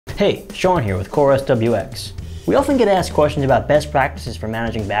Hey, Sean here with Core SWX. We often get asked questions about best practices for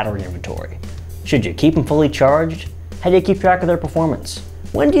managing battery inventory. Should you keep them fully charged? How do you keep track of their performance?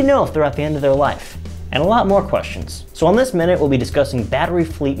 When do you know if they're at the end of their life? And a lot more questions. So on this minute, we'll be discussing battery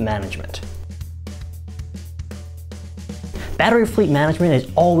fleet management. Battery fleet management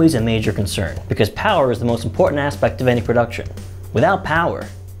is always a major concern because power is the most important aspect of any production. Without power,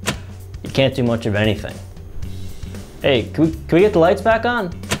 you can't do much of anything. Hey, can we get the lights back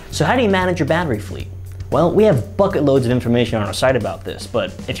on? So how do you manage your battery fleet? Well, we have bucket loads of information on our site about this,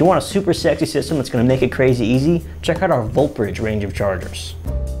 but if you want a super sexy system that's going to make it crazy easy, check out our VoltBridge range of chargers.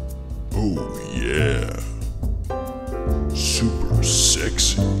 Oh yeah, super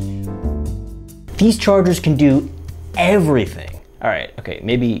sexy. These chargers can do everything. All right, okay,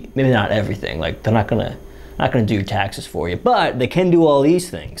 maybe not everything. Like they're not gonna do your taxes for you, but they can do all these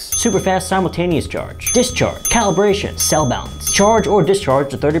things. Super fast simultaneous charge, discharge, calibration, cell balance, charge or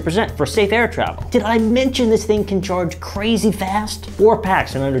discharge to 30% for safe air travel. Did I mention this thing can charge crazy fast? 4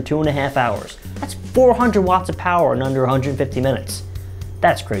 packs in under 2.5 hours. That's 400 watts of power in under 150 minutes.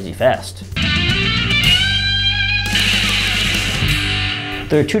 That's crazy fast.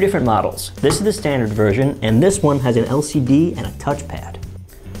 There are 2 different models. This is the standard version, and this one has an LCD and a touchpad.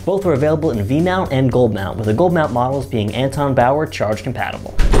 Both are available in V-mount and gold mount, with the gold mount models being Anton Bauer charge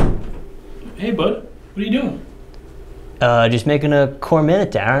compatible. Hey bud, what are you doing? Just making a core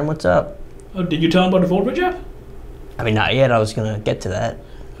minute, Darren. What's up? Oh, did you tell him about the VoltBridge app? I mean, not yet. I was gonna get to that.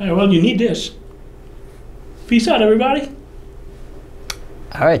 Hey, well, you need this. Peace out, everybody.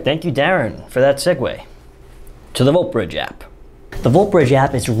 All right, thank you, Darren, for that segue. To the VoltBridge app. The VoltBridge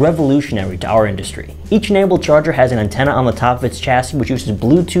app is revolutionary to our industry. Each enabled charger has an antenna on the top of its chassis which uses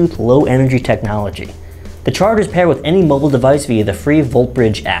Bluetooth low energy technology. The chargers pair with any mobile device via the free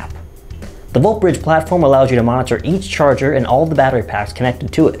VoltBridge app. The VoltBridge platform allows you to monitor each charger and all the battery packs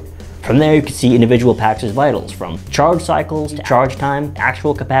connected to it. From there you can see individual packs' vitals, from charge cycles to charge time,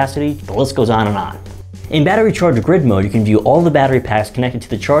 actual capacity, the list goes on and on. In battery charge grid mode, you can view all the battery packs connected to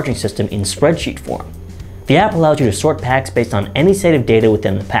the charging system in spreadsheet form. The app allows you to sort packs based on any set of data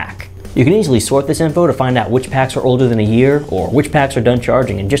within the pack. You can easily sort this info to find out which packs are older than a year or which packs are done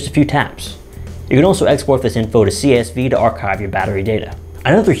charging in just a few taps. You can also export this info to CSV to archive your battery data.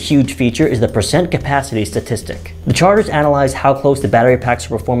 Another huge feature is the percent capacity statistic. The chargers analyze how close the battery packs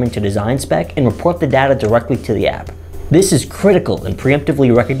are performing to design spec and report the data directly to the app. This is critical in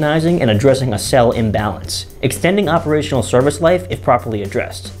preemptively recognizing and addressing a cell imbalance, extending operational service life if properly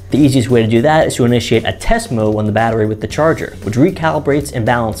addressed. The easiest way to do that is to initiate a test mode on the battery with the charger, which recalibrates and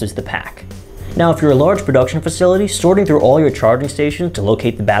balances the pack. Now, if you're a large production facility, sorting through all your charging stations to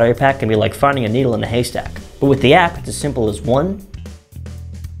locate the battery pack can be like finding a needle in a haystack. But with the app, it's as simple as 1,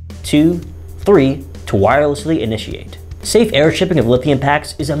 2, 3 to wirelessly initiate. Safe air shipping of lithium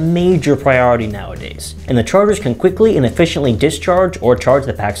packs is a major priority nowadays, and the chargers can quickly and efficiently discharge or charge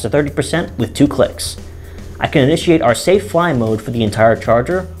the packs to 30% with 2 clicks. I can initiate our safe fly mode for the entire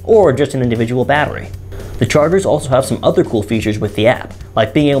charger or just an individual battery. The chargers also have some other cool features with the app,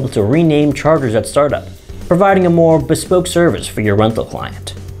 like being able to rename chargers at startup, providing a more bespoke service for your rental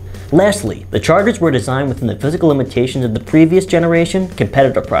client. Lastly, the chargers were designed within the physical limitations of the previous generation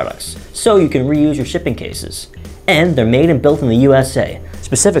competitor products, so you can reuse your shipping cases. And they're made and built in the USA,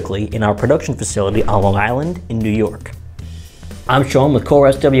 specifically in our production facility on Long Island in New York. I'm Sean with Core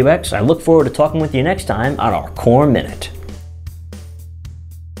SWX. I look forward to talking with you next time on our Core Minute.